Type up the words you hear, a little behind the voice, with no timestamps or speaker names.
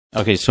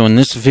Okay, so in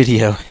this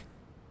video,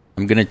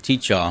 I'm going to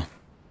teach y'all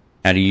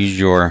how to use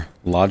your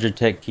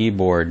Logitech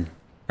keyboard,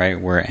 right,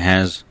 where it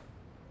has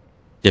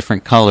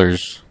different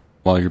colors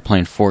while you're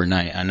playing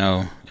Fortnite. I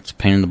know it's a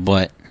pain in the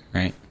butt,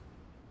 right?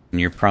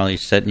 And you're probably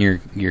setting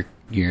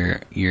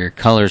your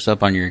colors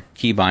up on your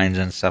keybinds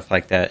and stuff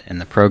like that in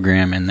the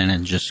program, and then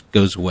it just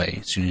goes away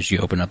as soon as you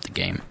open up the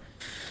game.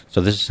 So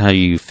this is how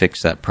you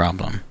fix that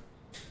problem.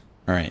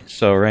 Alright,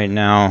 so right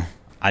now,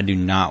 I do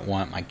not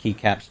want my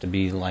keycaps to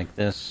be like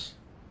this.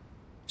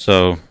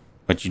 So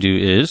what you do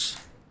is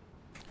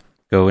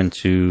go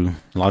into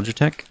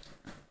Logitech,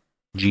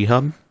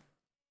 G-Hub,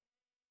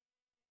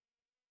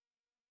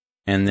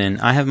 and then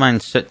I have mine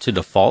set to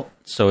default,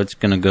 so it's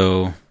going to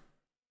go,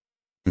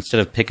 instead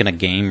of picking a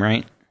game,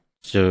 right?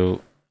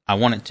 So I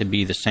want it to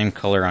be the same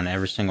color on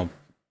every single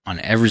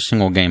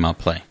game I'll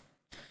play.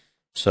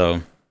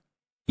 So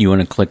you want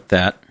to click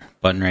that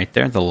button right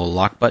there, the little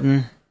lock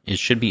button. It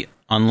should be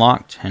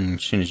unlocked, and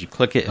as soon as you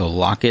click it, it'll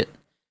lock it.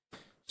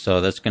 So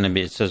that's going to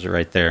be, it says it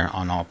right there,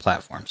 on all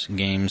platforms.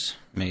 Games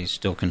may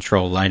still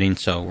control lighting,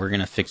 so we're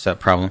going to fix that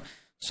problem.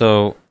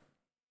 So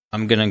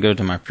I'm going to go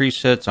to my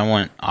presets. I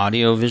want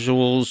audio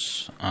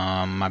visuals.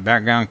 My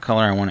background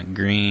color, I want it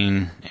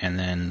green, and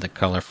then the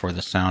color for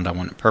the sound, I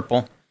want it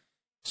purple.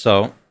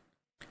 So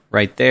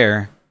right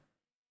there,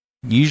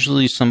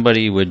 usually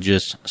somebody would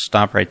just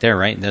stop right there,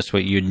 right? That's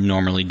what you'd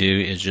normally do,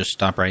 is just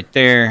stop right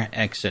there,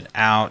 exit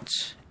out,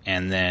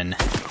 and then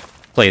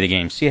play the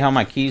game. See how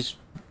my keys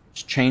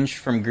changed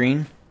from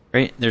green,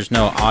 right? There's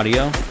no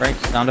audio, right?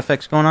 Sound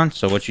effects going on.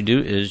 So what you do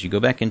is you go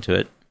back into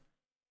it,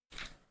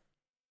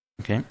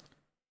 okay,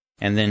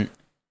 and then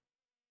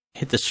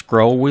hit the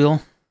scroll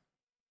wheel,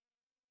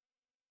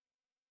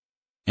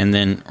 and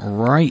then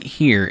right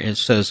here it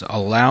says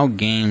allow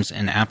games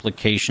and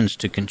applications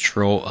to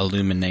control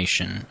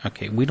illumination.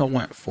 Okay, we don't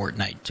want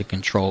Fortnite to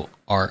control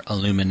our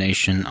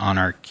illumination on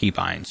our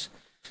keybinds,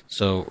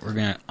 so we're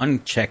gonna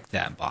uncheck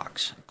that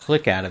box,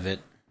 click out of it,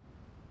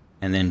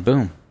 and then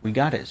boom, we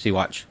got it. See,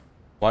 watch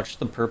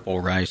the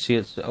purple rise. See,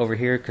 it's over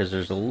here because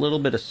there's a little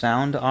bit of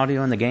sound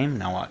audio in the game.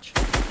 Now watch.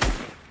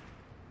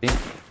 See,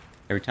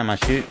 every time I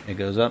shoot, it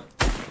goes up.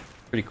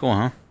 Pretty cool,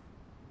 huh?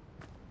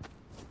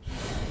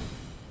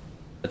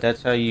 But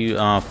that's how you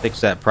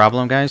fix that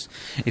problem, guys.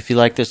 If you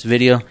like this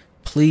video,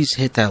 please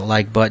hit that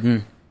like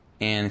button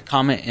and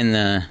comment in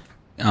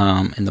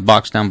the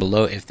box down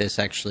below if this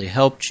actually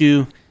helped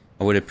you.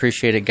 I would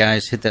appreciate it,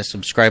 guys. Hit that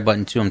subscribe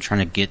button too. I'm trying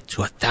to get to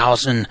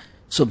 1,000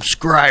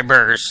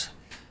 subscribers.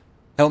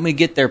 Help me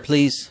get there,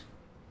 please.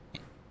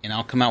 And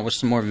I'll come out with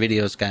some more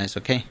videos, guys,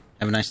 okay?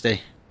 Have a nice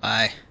day.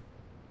 Bye.